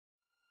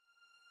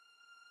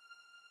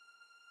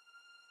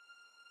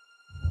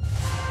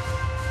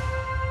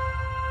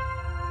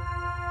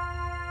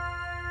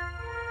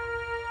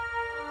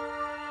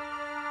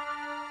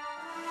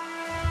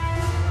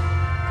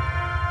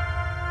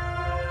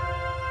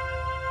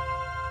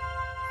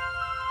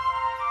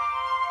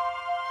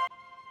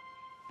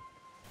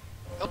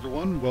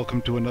everyone,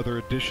 welcome to another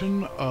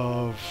edition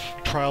of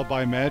Trial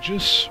by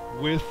Magus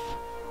with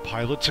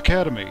Pilots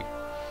Academy.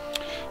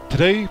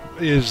 Today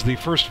is the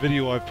first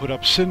video I've put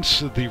up since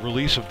the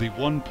release of the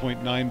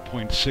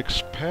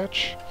 1.9.6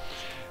 patch,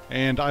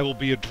 and I will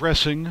be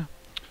addressing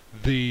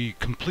the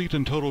complete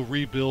and total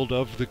rebuild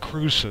of the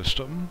crew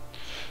system.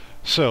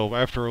 So,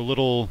 after a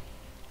little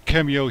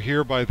cameo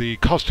here by the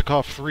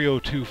Kostakov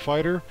 302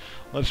 fighter,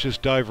 let's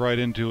just dive right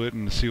into it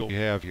and see what we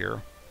have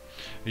here.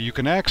 You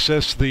can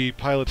access the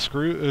pilot's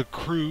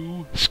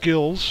crew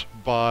skills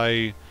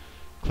by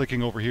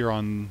clicking over here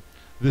on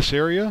this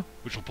area,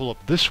 which will pull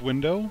up this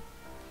window.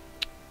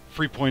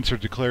 Free points are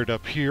declared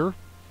up here.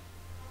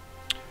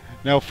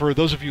 Now, for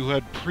those of you who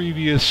had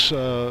previous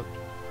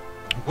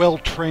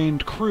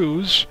well-trained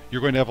crews,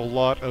 you're going to have a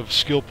lot of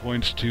skill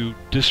points to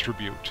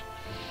distribute.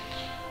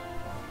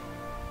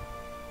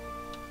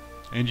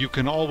 And you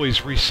can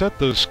always reset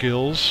those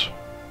skills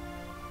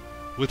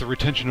with a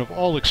retention of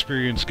all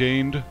experience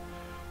gained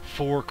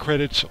for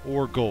credits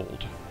or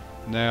gold.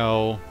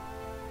 Now,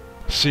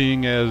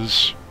 seeing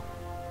as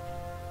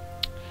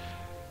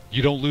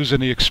you don't lose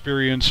any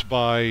experience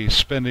by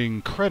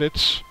spending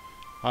credits,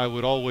 I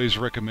would always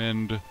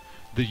recommend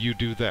that you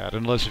do that,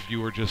 unless if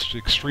you are just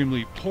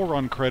extremely poor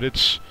on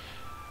credits,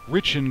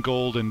 rich in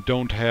gold, and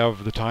don't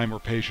have the time or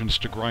patience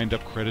to grind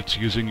up credits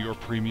using your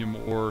premium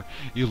or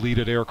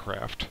elite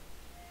aircraft.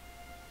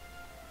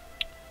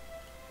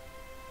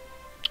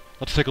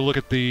 Let's take a look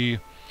at the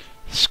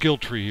skill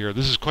tree here.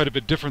 This is quite a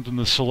bit different than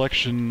the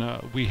selection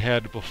we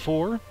had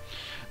before.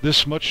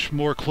 This much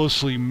more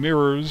closely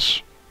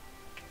mirrors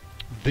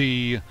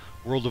the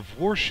World of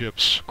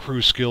Warships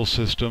crew skill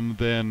system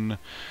than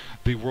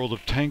the World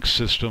of Tanks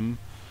system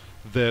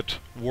that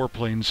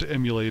Warplanes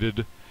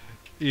emulated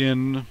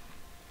in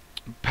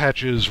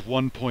patches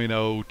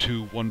 1.0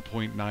 to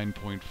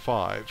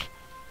 1.9.5.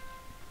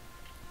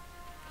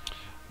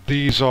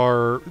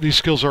 These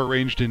skills are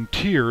arranged in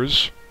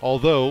tiers,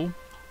 although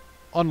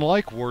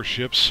unlike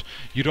Warships,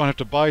 you don't have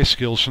to buy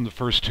skills from the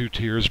first two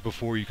tiers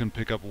before you can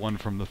pick up one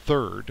from the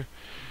third.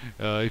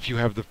 If you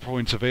have the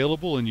points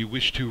available and you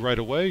wish to right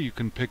away, you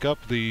can pick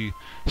up the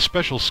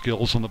special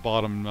skills on the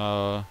bottom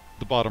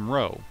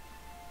row.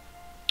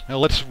 Now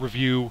let's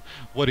review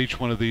what each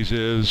one of these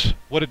is,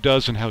 what it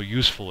does, and how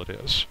useful it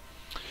is.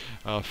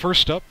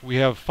 First up, we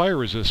have fire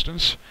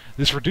resistance.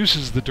 This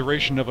reduces the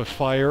duration of a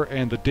fire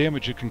and the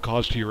damage it can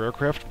cause to your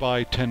aircraft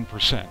by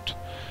 10%.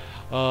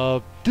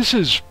 This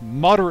is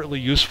moderately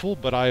useful,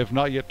 but I have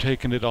not yet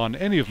taken it on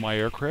any of my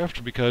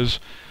aircraft because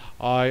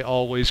I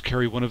always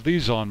carry one of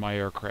these on my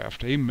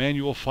aircraft, a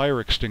manual fire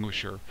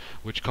extinguisher,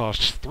 which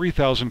costs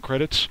 3,000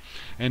 credits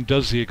and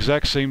does the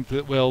exact same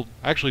well,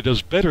 actually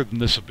does better than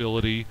this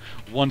ability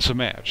once a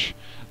match.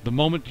 The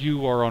moment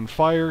you are on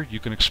fire, you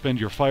can expend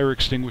your fire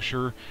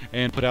extinguisher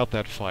and put out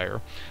that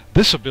fire.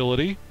 This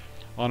ability,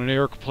 on an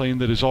airplane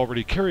that is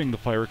already carrying the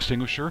fire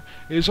extinguisher,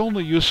 is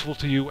only useful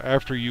to you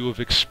after you have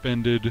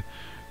expended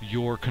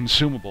your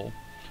consumable.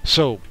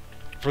 So,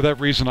 for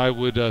that reason, I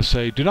would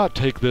say do not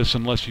take this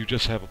unless you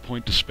just have a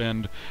point to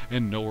spend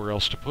and nowhere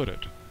else to put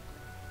it.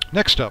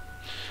 Next up,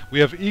 we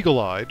have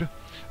Eagle-Eyed.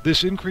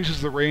 This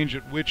increases the range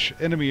at which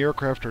enemy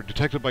aircraft are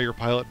detected by your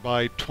pilot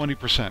by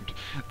 20%.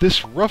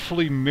 This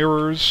roughly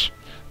mirrors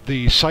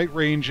the sight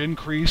range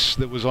increase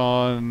that was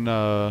on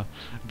the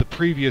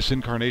previous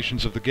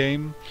incarnations of the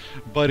game,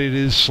 but it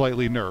is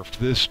slightly nerfed.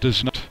 This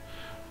does not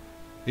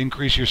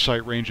increase your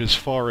sight range as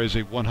far as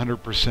a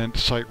 100%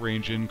 sight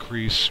range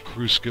increase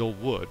crew skill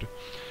would.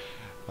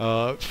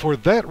 For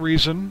that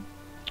reason,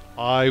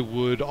 I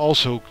would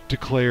also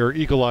declare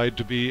Eagle-Eyed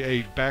to be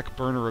a back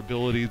burner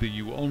ability that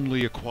you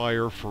only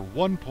acquire for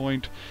 1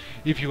 point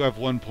if you have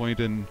 1 point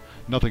and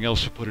nothing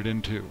else to put it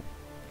into.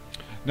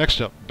 Next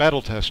up,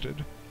 Battle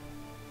Tested.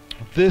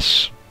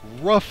 This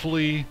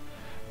roughly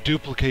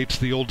duplicates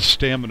the old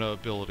stamina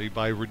ability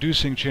by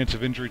reducing chance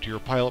of injury to your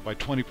pilot by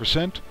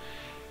 20%.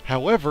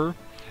 However,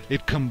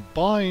 it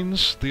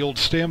combines the old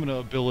stamina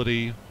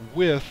ability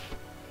with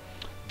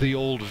the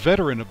old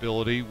veteran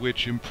ability,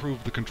 which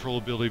improved the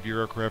controllability of your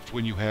aircraft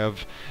when you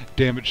have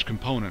damaged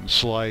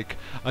components like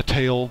a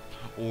tail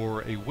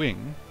or a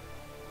wing.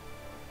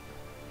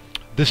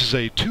 This is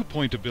a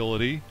 2-point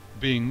ability,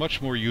 being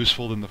much more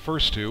useful than the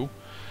first two.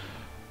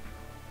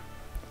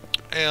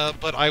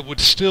 But I would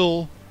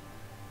still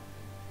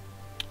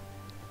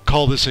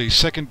call this a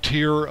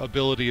second-tier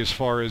ability as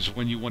far as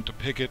when you want to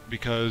pick it,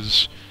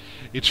 because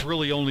it's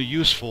really only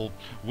useful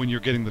when you're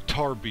getting the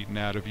tar beaten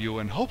out of you,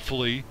 and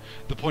hopefully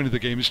the point of the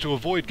game is to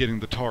avoid getting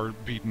the tar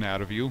beaten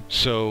out of you,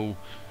 so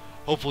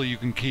hopefully you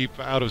can keep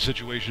out of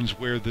situations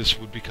where this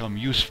would become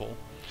useful.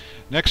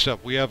 Next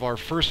up, we have our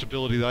first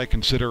ability that I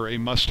consider a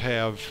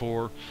must-have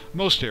for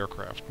most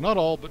aircraft. Not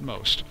all, but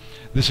most.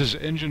 This is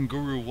Engine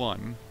Guru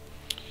 1.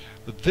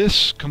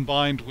 This,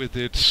 combined with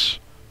its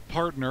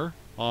partner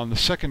on the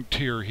second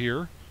tier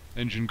here,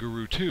 Engine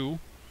Guru 2,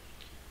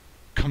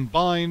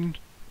 combined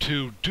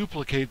to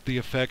duplicate the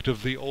effect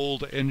of the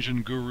old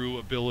Engine Guru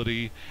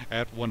ability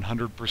at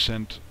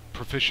 100%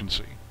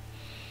 proficiency.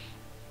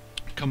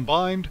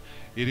 Combined,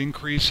 it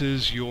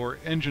increases your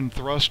engine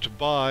thrust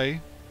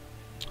by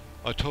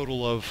a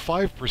total of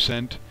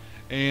 5%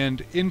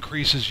 and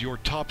increases your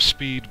top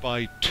speed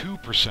by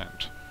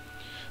 2%.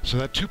 So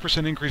that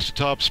 2% increase to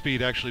top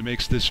speed actually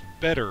makes this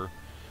better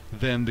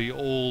than the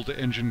old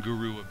Engine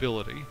Guru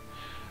ability.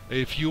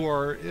 If you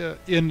are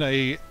in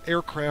a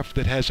aircraft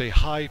that has a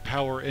high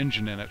power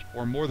engine in it,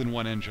 or more than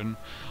one engine,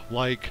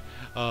 like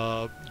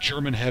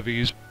German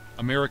heavies,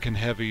 American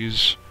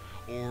heavies,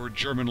 or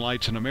German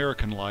lights and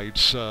American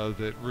lights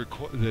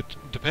that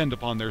depend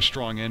upon their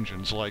strong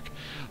engines, like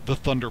the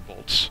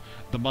Thunderbolts,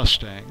 the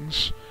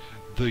Mustangs,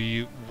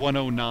 the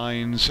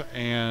 109s,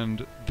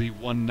 and the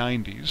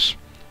 190s.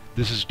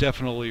 This is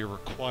definitely a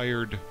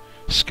required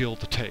skill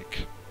to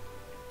take.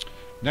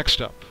 Next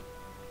up,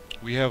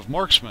 we have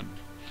Marksman.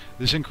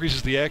 This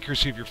increases the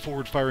accuracy of your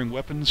forward-firing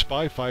weapons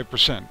by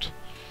 5%.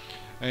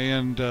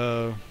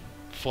 And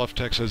Fluff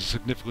Tech says it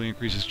significantly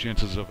increases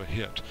chances of a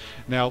hit.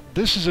 Now,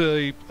 this is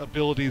an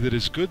ability that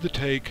is good to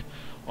take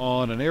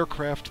on an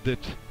aircraft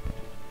that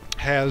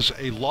has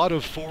a lot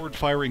of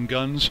forward-firing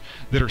guns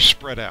that are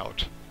spread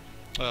out,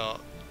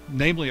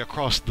 namely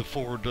across the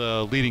forward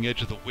leading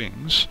edge of the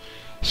wings.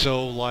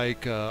 So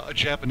like a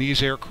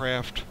Japanese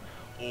aircraft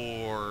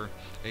or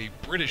a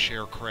British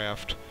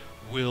aircraft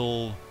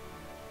will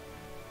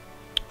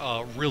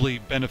really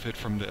benefit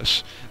from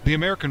this. The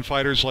American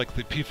fighters like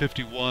the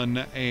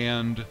P-51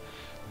 and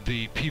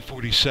the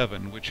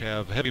P-47, which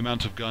have heavy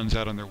amounts of guns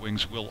out on their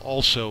wings, will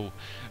also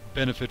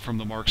benefit from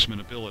the marksman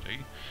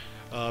ability.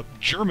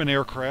 German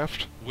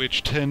aircraft,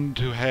 which tend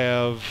to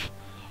have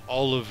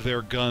all of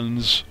their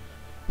guns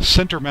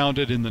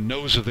center-mounted in the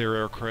nose of their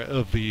aircraft,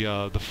 of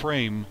the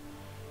frame,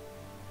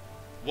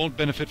 won't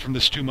benefit from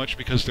this too much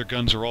because their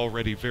guns are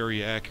already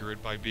very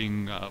accurate by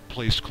being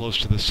placed close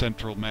to the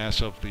central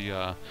mass of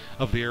the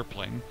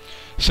airplane.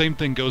 Same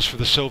thing goes for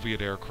the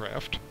Soviet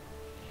aircraft.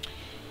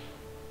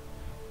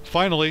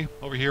 Finally,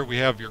 over here we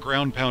have your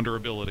ground pounder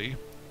ability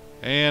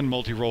and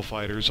multi-role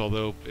fighters,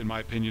 although in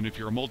my opinion if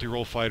you're a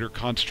multi-role fighter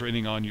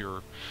concentrating on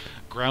your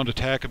ground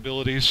attack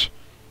abilities,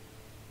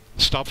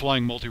 stop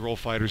flying multi-role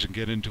fighters and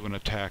get into an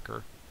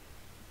attacker.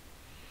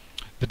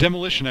 The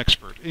Demolition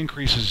Expert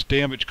increases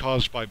damage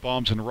caused by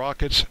bombs and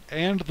rockets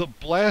and the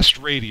blast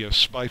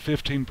radius by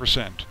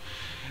 15%.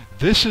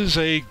 This is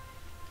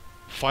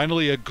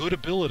finally a good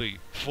ability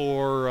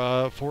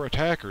for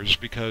attackers,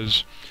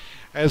 because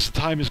as the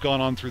time has gone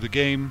on through the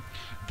game,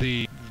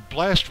 the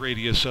blast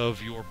radius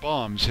of your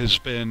bombs has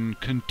been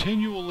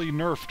continually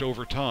nerfed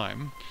over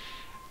time.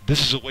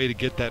 This is a way to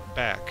get that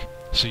back,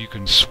 so you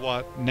can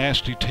swat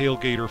nasty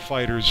tailgater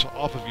fighters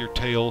off of your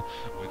tail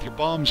with your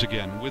bombs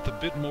again with a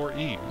bit more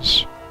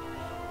ease.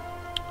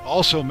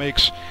 Also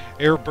makes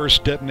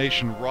airburst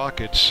detonation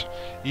rockets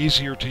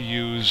easier to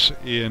use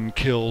in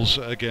kills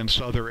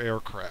against other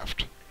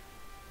aircraft.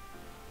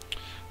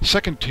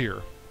 Second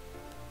tier,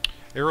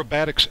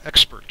 Aerobatics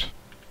Expert,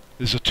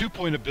 is a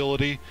 2-point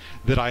ability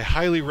that I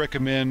highly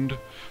recommend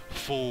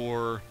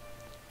for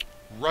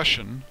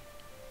Russian,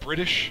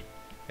 British,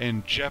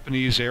 and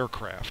Japanese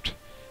aircraft.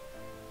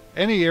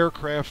 Any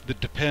aircraft that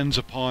depends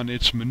upon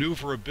its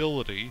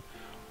maneuverability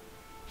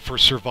for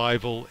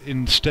survival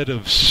instead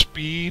of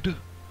speed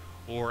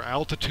or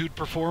altitude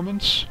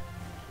performance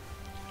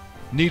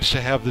needs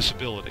to have this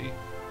ability.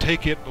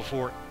 Take it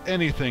before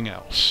anything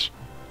else.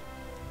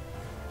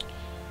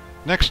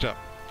 Next up,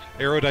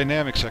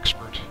 Aerodynamics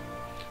Expert.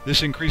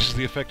 This increases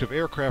the effective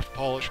aircraft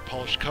polish,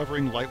 polished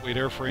covering, lightweight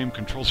airframe,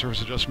 control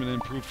surface adjustment,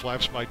 and improved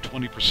flaps by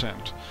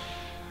 20%.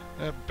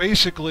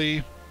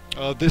 Basically,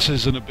 this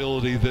is an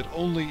ability that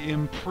only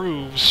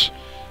improves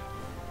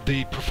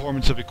the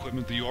performance of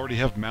equipment that you already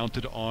have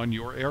mounted on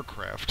your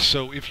aircraft.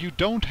 So if you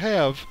don't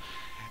have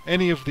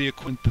any of the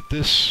equipment that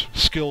this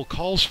skill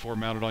calls for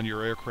mounted on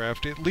your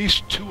aircraft, at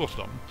least 2 of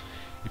them.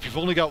 If you've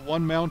only got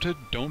 1 mounted,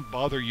 don't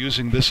bother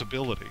using this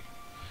ability.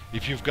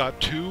 If you've got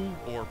 2,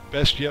 or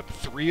best yet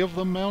 3 of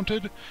them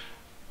mounted,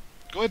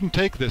 go ahead and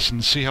take this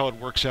and see how it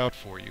works out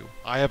for you.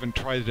 I haven't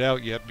tried it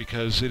out yet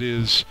because it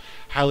is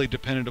highly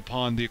dependent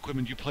upon the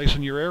equipment you place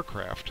on your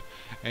aircraft,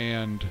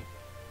 and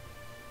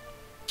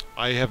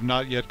I have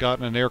not yet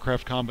gotten an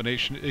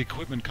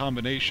equipment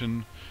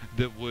combination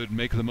that would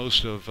make the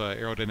most of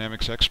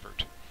Aerodynamics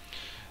Expert.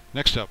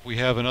 Next up, we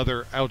have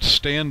another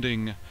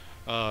outstanding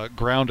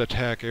ground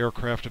attack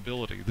aircraft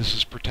ability. This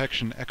is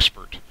Protection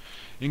Expert.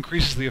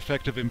 Increases the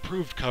effective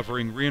improved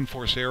covering,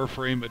 reinforced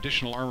airframe,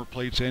 additional armor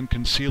plates, and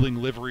concealing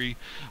livery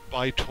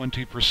by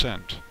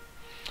 20%.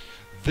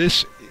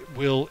 This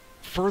will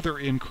further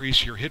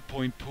increase your hit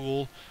point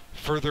pool,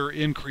 further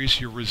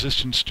increase your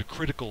resistance to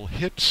critical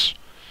hits,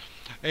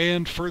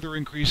 and further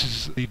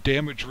increases the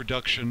damage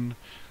reduction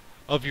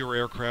of your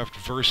aircraft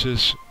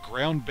versus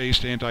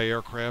ground-based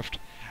anti-aircraft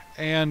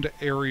and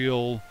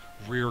aerial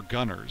rear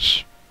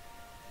gunners.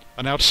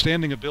 An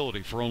outstanding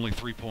ability for only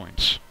 3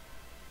 points.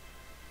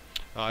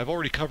 I've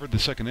already covered the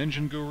second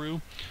Engine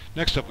Guru.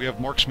 Next up we have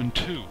Marksman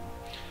 2.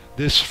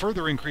 This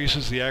further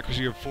increases the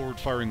accuracy of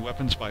forward-firing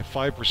weapons by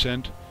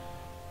 5%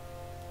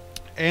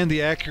 and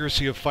the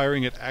accuracy of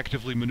firing at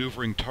actively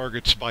maneuvering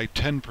targets by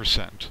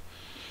 10%.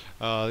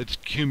 It's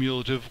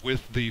cumulative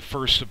with the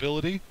first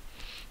ability.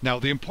 Now,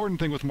 the important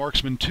thing with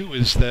Marksman 2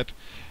 is that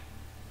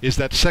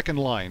second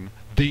line,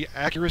 the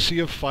accuracy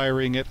of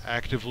firing at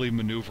actively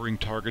maneuvering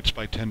targets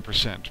by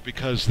 10%,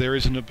 because there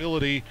is an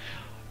ability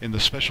in the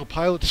Special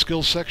Pilot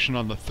Skills section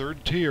on the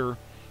 3rd tier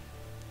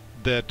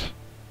that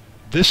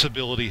this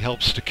ability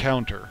helps to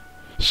counter.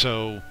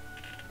 So,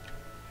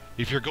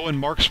 if you're going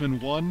Marksman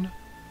 1,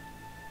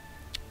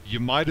 you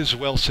might as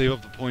well save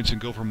up the points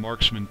and go for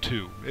Marksman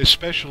 2,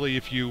 especially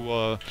if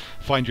you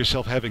find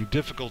yourself having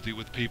difficulty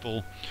with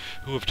people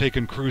who have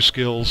taken crew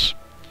skills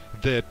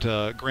that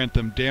grant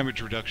them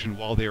damage reduction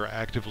while they are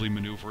actively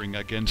maneuvering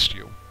against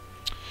you.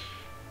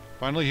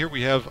 Finally, here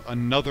we have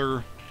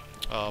another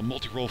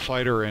multi-role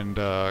fighter and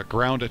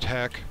ground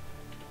attack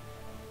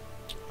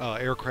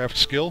aircraft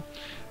skill.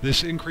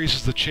 This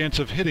increases the chance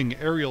of hitting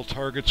aerial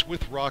targets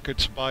with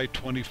rockets by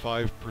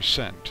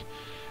 25%.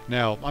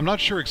 Now, I'm not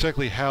sure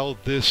exactly how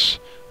this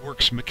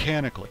works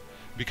mechanically,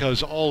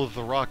 because all of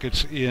the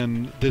rockets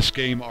in this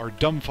game are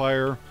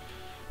dumbfire,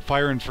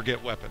 fire and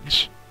forget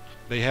weapons.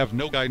 They have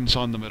no guidance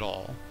on them at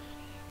all.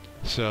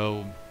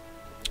 So,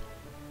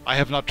 I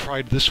have not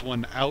tried this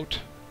one out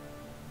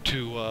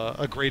to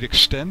a great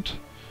extent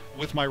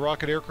with my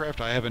rocket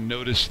aircraft. I haven't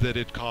noticed that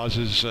it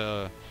causes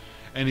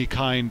any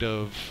kind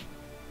of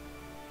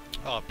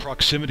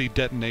proximity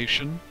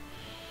detonation.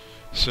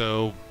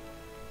 So,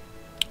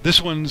 this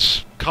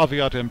one's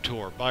caveat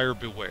emptor, buyer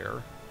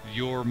beware.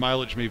 Your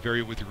mileage may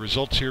vary with your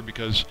results here,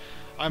 because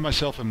I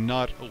myself am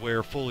not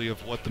aware fully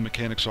of what the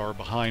mechanics are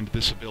behind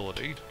this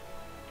ability.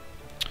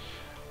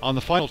 On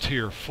the final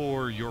tier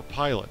for your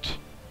pilot,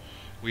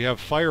 we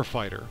have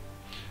Firefighter.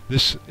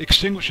 This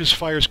extinguishes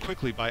fires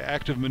quickly by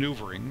active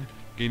maneuvering.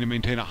 Gain and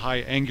maintain a high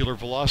angular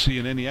velocity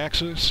in any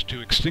axis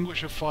to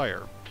extinguish a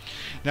fire.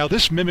 Now,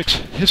 this mimics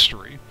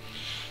history,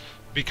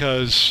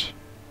 because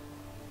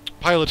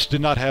pilots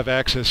did not have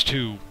access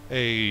to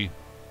a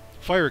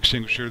fire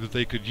extinguisher that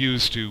they could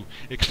use to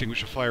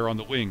extinguish a fire on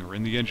the wing or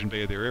in the engine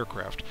bay of their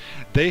aircraft.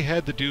 They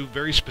had to do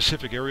very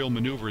specific aerial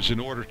maneuvers in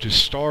order to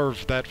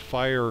starve that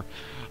fire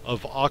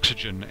of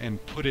oxygen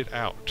and put it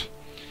out.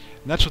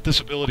 And that's what this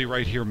ability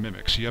right here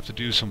mimics. You have to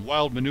do some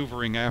wild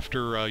maneuvering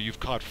after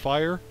you've caught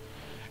fire,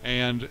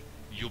 and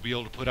you'll be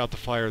able to put out the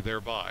fire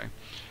thereby.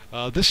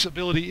 This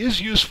ability is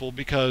useful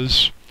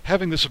because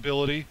having this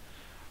ability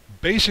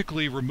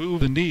basically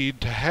removes the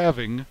need to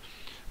having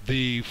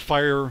the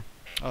fire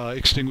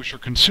extinguisher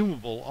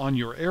consumable on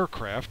your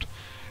aircraft,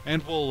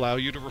 and will allow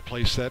you to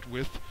replace that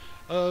with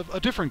a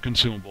different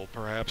consumable,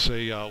 perhaps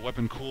a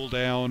weapon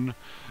cooldown,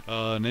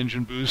 an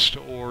engine boost,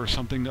 or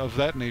something of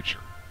that nature.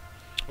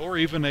 Or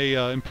even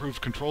a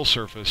improved control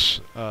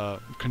surface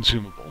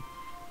consumable.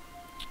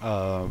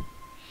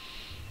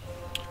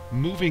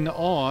 Moving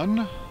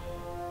on,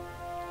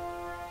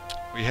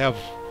 we have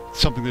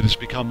something that has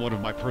become one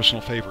of my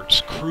personal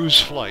favorites, Cruise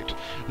Flight.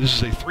 This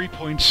is a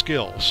 3-point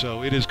skill,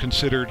 so it is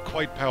considered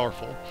quite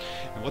powerful.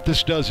 And what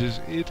this does is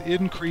it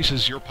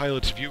increases your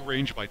pilot's view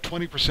range by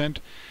 20%,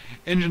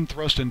 engine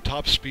thrust and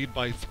top speed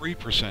by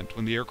 3%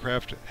 when the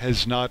aircraft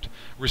has not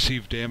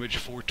received damage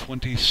for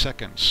 20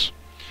 seconds.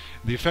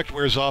 The effect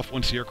wears off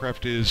once the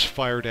aircraft is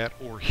fired at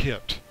or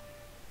hit.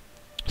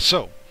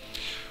 So,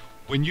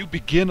 when you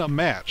begin a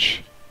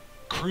match,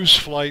 Cruise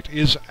Flight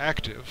is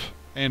active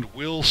and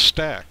will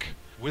stack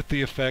with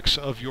the effects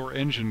of your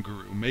engine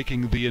guru,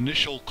 making the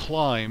initial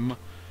climb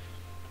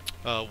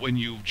when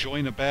you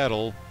join a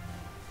battle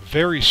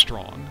very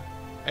strong,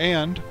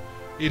 and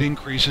it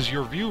increases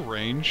your view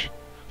range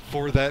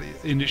for that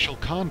initial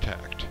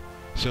contact.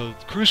 So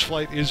Cruise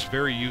Flight is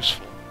very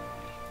useful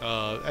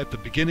at the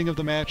beginning of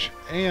the match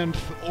and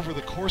over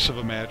the course of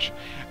a match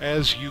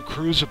as you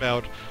cruise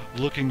about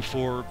looking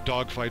for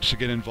dogfights to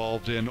get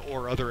involved in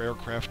or other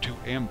aircraft to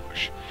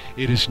ambush.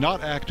 It is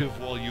not active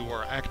while you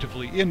are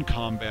actively in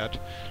combat,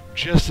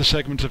 just the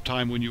segments of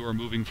time when you are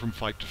moving from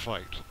fight to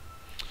fight.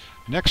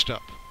 Next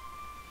up,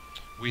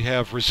 we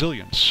have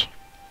Resilience.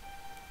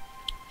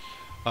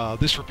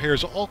 This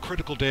repairs all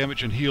critical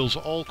damage and heals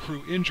all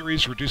crew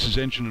injuries, reduces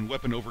engine and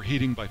weapon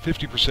overheating by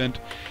 50%,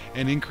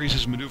 and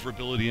increases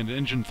maneuverability and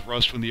engine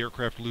thrust when the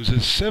aircraft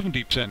loses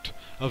 70%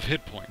 of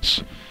hit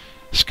points.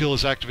 The skill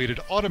is activated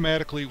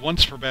automatically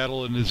once per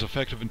battle and is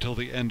effective until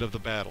the end of the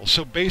battle.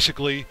 So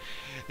basically,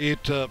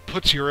 it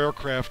puts your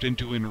aircraft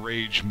into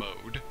enrage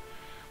mode.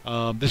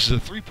 This is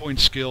a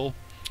 3-point skill.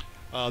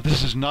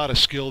 This is not a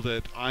skill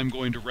that I'm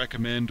going to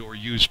recommend or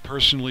use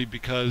personally,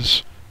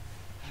 because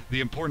the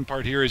important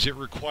part here is it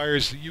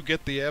requires that you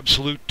get the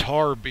absolute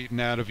tar beaten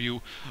out of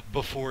you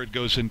before it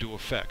goes into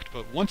effect.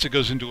 But once it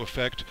goes into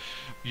effect,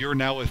 you're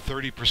now a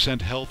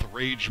 30% health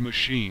rage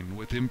machine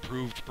with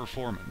improved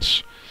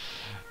performance.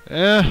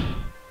 If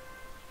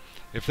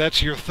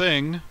that's your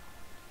thing,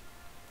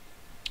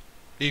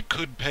 it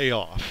could pay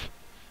off.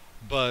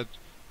 But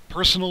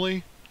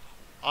personally,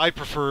 I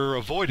prefer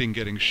avoiding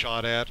getting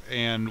shot at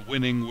and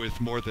winning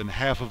with more than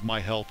half of my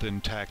health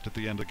intact at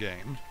the end of the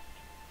game.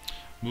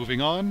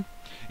 Moving on,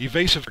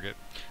 Evasive Target.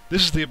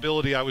 This is the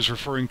ability I was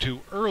referring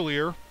to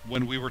earlier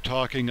when we were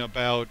talking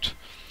about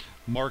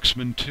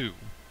Marksman 2.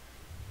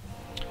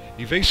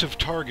 Evasive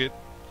Target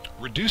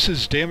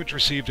reduces damage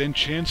received and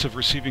chance of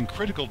receiving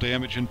critical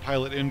damage and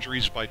pilot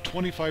injuries by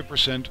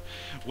 25%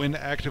 when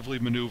actively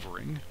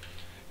maneuvering.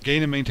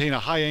 Gain and maintain a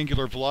high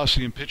angular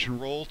velocity and pitch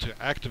and roll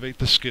to activate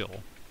the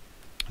skill.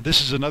 This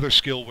is another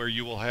skill where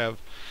you will have,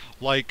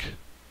 like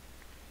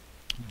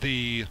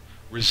the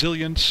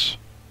resilience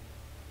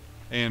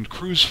and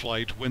cruise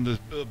flight, when the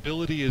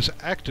ability is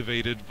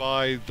activated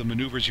by the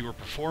maneuvers you are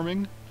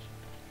performing,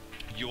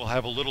 you will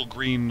have a little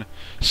green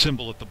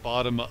symbol at the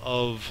bottom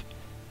of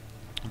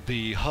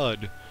the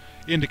HUD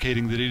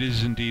indicating that it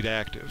is indeed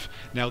active.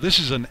 Now, this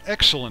is an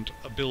excellent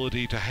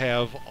ability to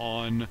have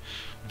on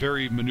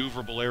very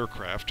maneuverable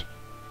aircraft.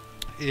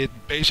 It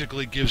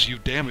basically gives you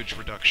damage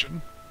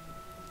reduction,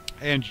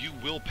 and you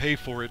will pay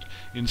for it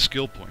in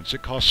skill points.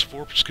 It costs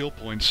 4 skill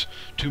points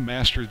to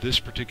master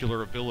this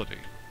particular ability.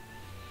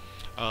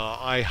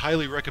 I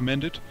highly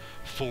recommend it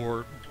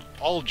for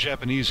all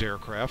Japanese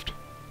aircraft,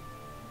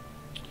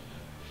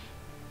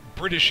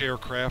 British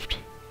aircraft,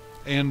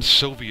 and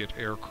Soviet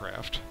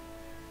aircraft.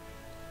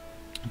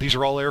 These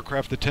are all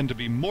aircraft that tend to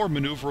be more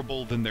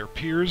maneuverable than their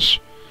peers,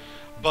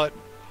 but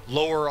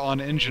lower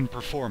on engine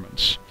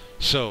performance.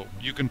 So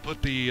you can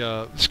put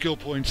the skill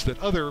points that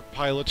other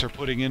pilots are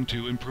putting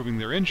into improving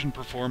their engine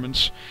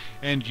performance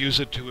and use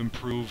it to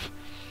improve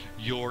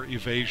your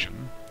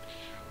evasion.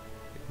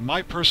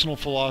 My personal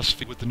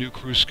philosophy with the new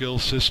crew skill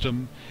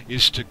system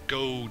is to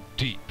go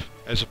deep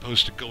as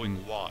opposed to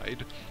going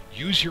wide.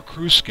 Use your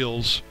crew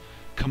skills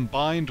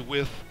combined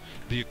with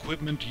the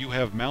equipment you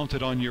have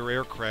mounted on your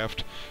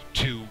aircraft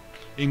to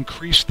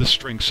increase the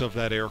strengths of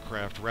that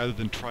aircraft rather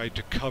than try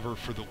to cover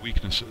for the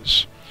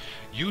weaknesses.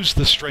 Use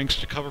the strengths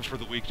to cover for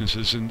the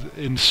weaknesses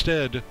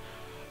instead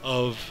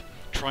of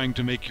trying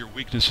to make your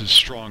weaknesses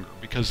stronger,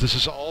 because this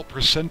is all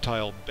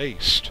percentile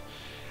based,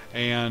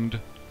 and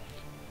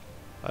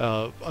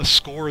a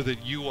score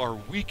that you are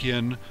weak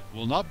in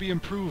will not be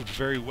improved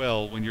very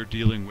well when you're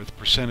dealing with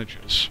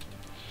percentages.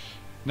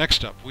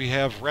 Next up, we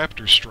have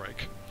Raptor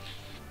Strike.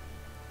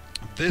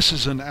 This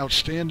is an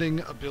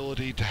outstanding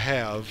ability to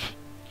have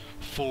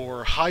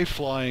for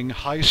high-flying,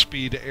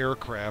 high-speed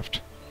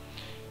aircraft,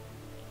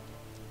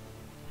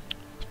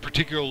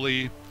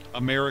 particularly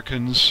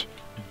Americans,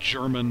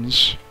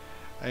 Germans,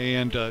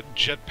 and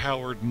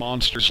jet-powered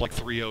monsters like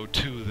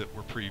 302 that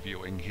we're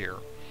previewing here.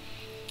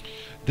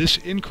 This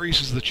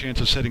increases the chance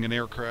of setting an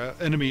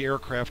enemy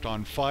aircraft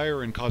on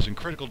fire and causing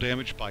critical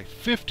damage by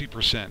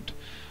 50%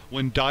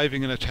 when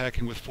diving and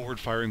attacking with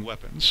forward-firing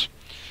weapons.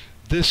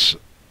 This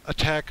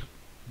attack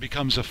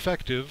becomes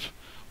effective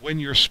when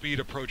your speed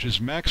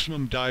approaches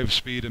maximum dive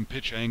speed and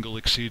pitch angle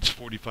exceeds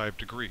 45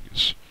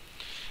 degrees.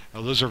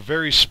 Now, those are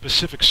very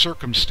specific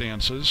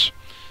circumstances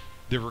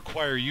that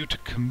require you to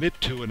commit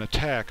to an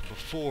attack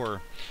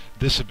before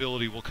this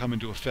ability will come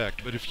into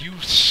effect. But if you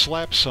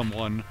slap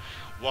someone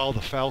while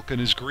the Falcon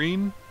is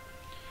green,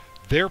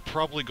 they're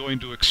probably going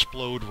to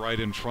explode right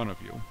in front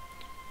of you.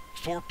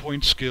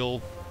 4-point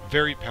skill,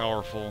 very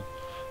powerful,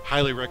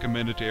 highly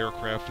recommended to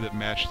aircraft that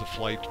match the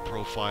flight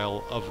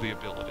profile of the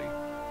ability.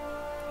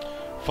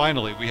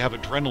 Finally, we have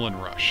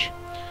Adrenaline Rush.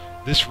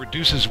 This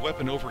reduces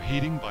weapon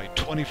overheating by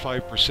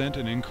 25%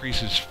 and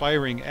increases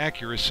firing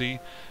accuracy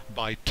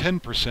by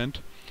 10%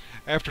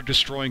 after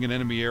destroying an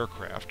enemy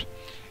aircraft,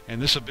 and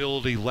this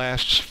ability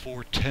lasts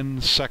for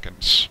 10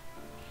 seconds.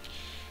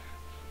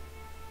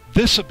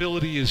 This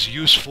ability is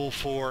useful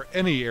for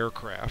any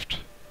aircraft,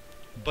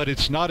 but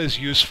it's not as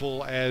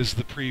useful as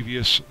the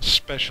previous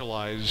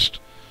specialized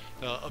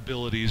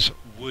abilities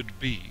would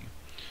be.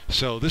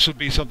 So this would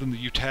be something that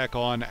you tack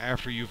on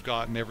after you've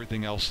gotten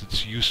everything else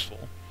that's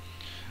useful,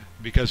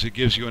 because it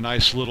gives you a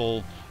nice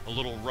little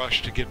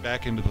rush to get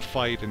back into the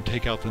fight and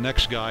take out the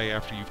next guy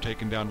after you've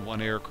taken down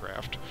one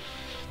aircraft.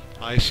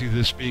 I see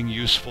this being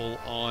useful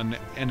on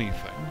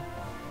anything.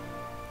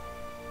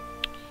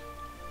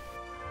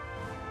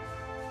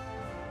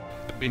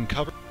 Being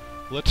covered,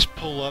 let's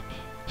pull up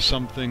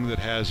something that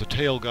has a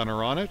tail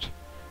gunner on it.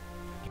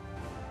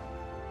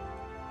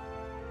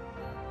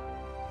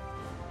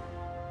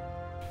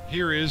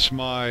 Here is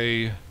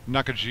my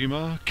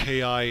Nakajima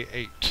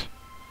Ki-8,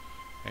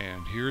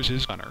 and here's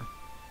his gunner.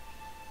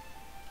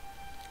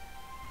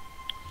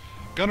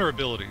 Gunner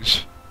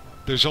abilities.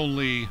 There's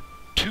only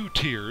 2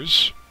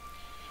 tiers.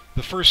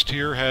 The first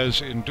tier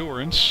has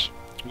Endurance,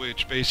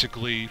 which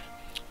basically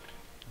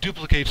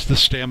duplicates the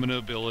stamina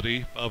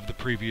ability of the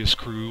previous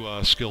crew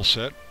skill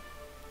set.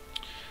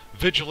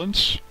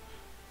 Vigilance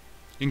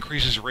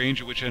increases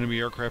range at which enemy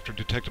aircraft are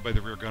detected by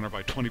the rear gunner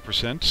by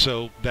 20%,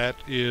 so that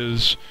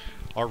is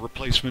our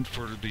replacement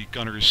for the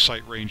gunner's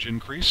sight range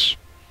increase.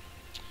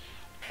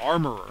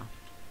 Armorer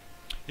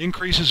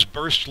increases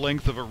burst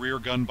length of a rear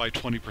gun by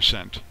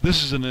 20%.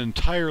 This is an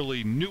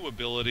entirely new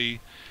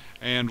ability,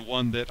 and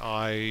one that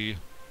I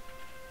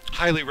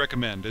highly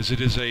recommend, as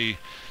it is a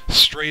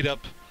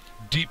straight-up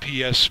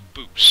DPS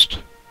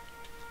boost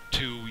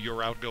to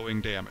your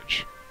outgoing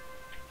damage.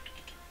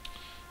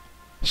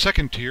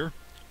 Second tier,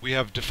 we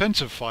have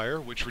defensive fire,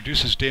 which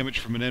reduces damage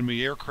from an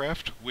enemy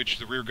aircraft which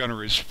the rear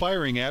gunner is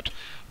firing at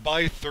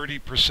by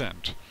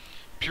 30%.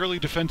 Purely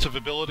defensive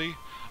ability,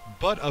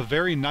 but a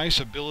very nice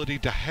ability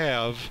to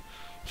have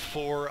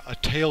for a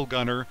tail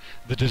gunner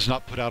that does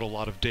not put out a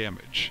lot of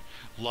damage,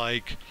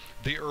 like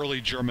the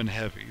early German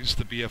heavies,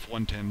 the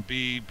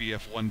Bf-110B,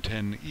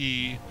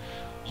 Bf-110E,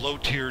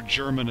 low-tier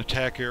German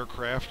attack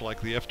aircraft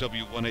like the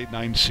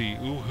FW-189C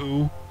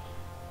Uhu.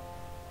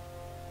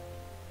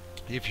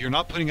 If you're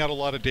not putting out a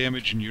lot of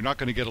damage and you're not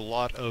going to get a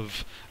lot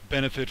of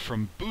benefit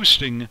from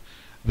boosting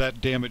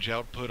that damage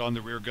output on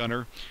the rear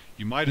gunner,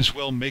 you might as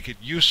well make it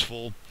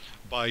useful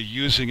by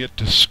using it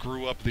to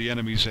screw up the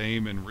enemy's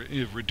aim and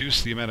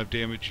reduce the amount of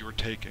damage you're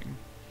taking.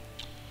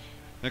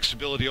 Next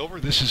ability over,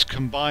 this is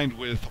combined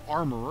with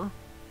Armorer.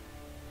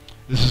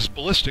 This is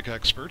Ballistic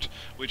Expert,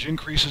 which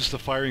increases the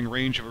firing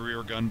range of a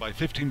rear gun by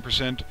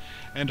 15%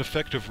 and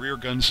effective rear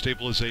gun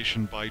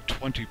stabilization by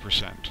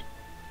 20%.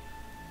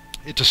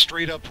 It's a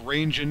straight-up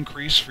range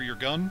increase for your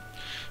gun,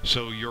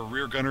 so your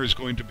rear gunner is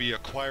going to be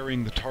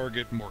acquiring the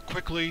target more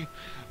quickly,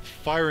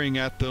 firing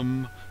at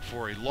them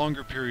for a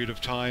longer period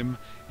of time.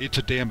 It's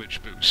a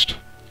damage boost.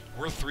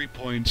 Worth 3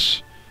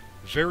 points.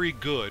 Very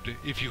good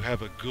if you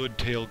have a good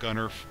tail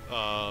gunner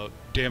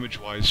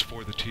damage-wise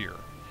for the tier.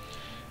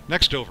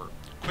 Next over,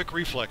 Quick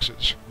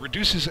Reflexes.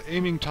 Reduces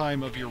aiming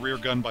time of your rear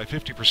gun by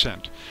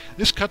 50%.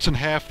 This cuts in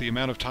half the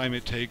amount of time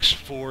it takes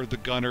for the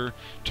gunner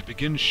to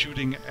begin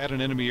shooting at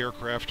an enemy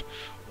aircraft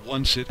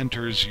once it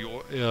enters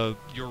your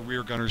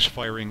rear gunner's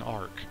firing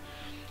arc.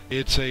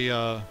 It's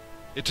a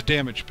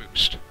damage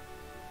boost.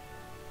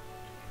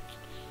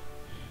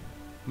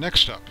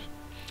 Next up,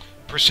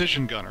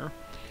 Precision Gunner.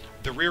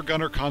 The rear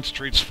gunner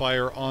concentrates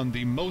fire on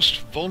the most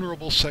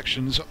vulnerable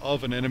sections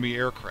of an enemy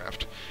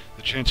aircraft.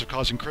 The chance of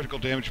causing critical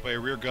damage by a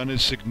rear gun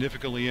is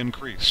significantly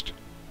increased.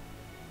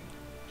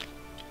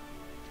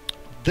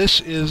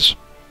 This is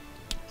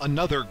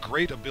another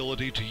great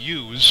ability to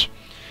use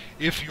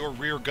if your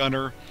rear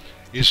gunner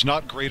is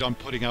not great on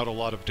putting out a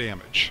lot of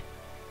damage.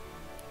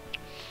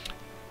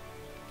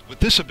 With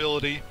this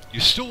ability,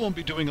 you still won't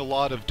be doing a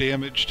lot of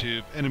damage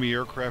to enemy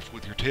aircraft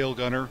with your tail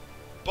gunner,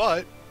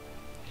 but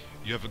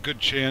you have a good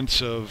chance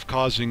of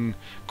causing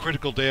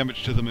critical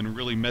damage to them and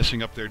really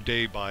messing up their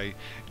day by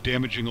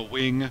damaging a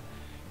wing,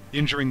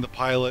 injuring the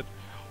pilot,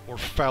 or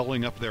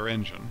fouling up their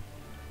engine.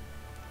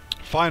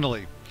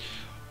 Finally,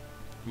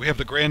 we have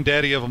the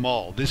granddaddy of them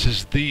all. This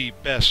is the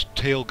best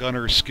tail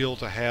gunner skill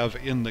to have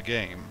in the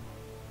game.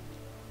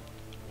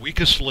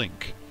 Weakest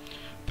Link.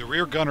 The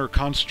rear gunner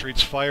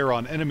concentrates fire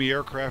on enemy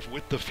aircraft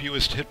with the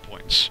fewest hit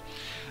points.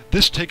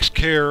 This takes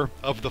care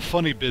of the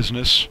funny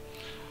business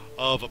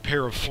of a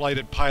pair of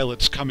flighted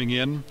pilots coming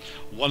in.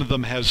 One of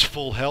them has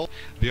full health,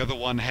 the other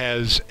one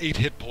has 8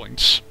 hit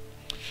points.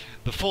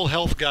 The full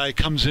health guy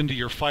comes into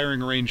your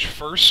firing range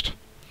first,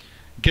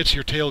 gets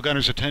your tail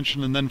gunner's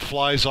attention, and then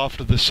flies off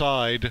to the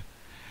side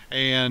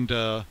and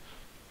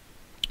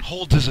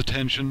holds his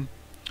attention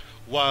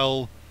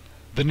while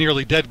the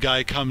nearly dead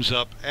guy comes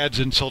up, adds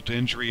insult to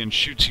injury, and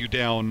shoots you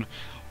down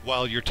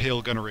while your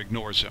tail gunner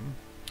ignores him.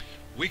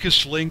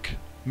 Weakest Link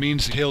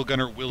means the tail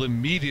gunner will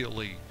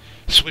immediately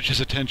switch his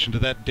attention to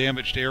that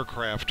damaged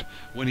aircraft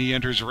when he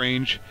enters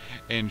range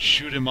and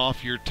shoot him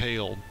off your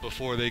tail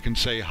before they can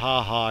say,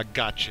 "Ha ha,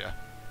 gotcha."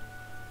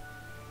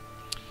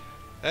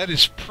 That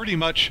is pretty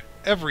much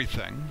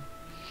everything.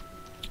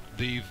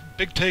 The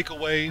big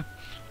takeaway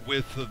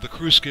with the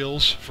crew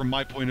skills, from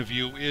my point of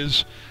view,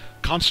 is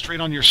concentrate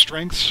on your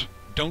strengths,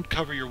 don't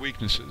cover your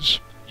weaknesses.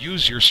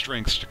 Use your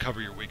strengths to cover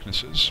your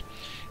weaknesses.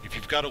 If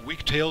you've got a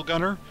weak tail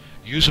gunner,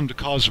 use them to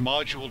cause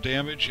module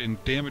damage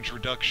and damage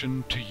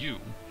reduction to you.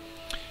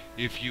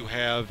 If you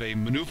have a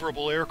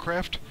maneuverable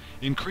aircraft,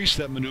 increase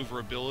that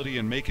maneuverability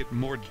and make it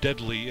more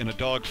deadly in a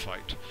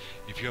dogfight.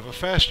 If you have a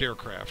fast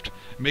aircraft,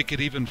 make it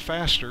even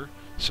faster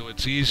so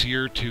it's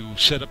easier to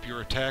set up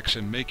your attacks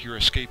and make your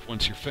escape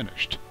once you're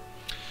finished.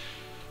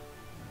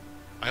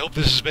 I hope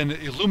this has been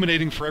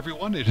illuminating for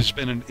everyone. It has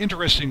been an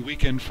interesting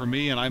weekend for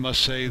me, and I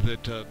must say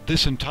that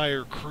this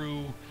entire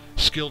crew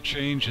skill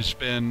change has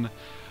been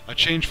a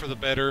change for the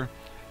better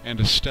and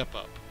a step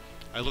up.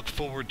 I look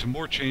forward to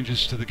more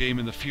changes to the game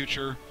in the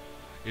future,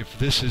 if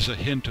this is a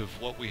hint of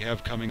what we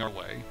have coming our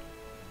way.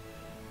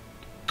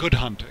 Good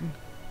hunting.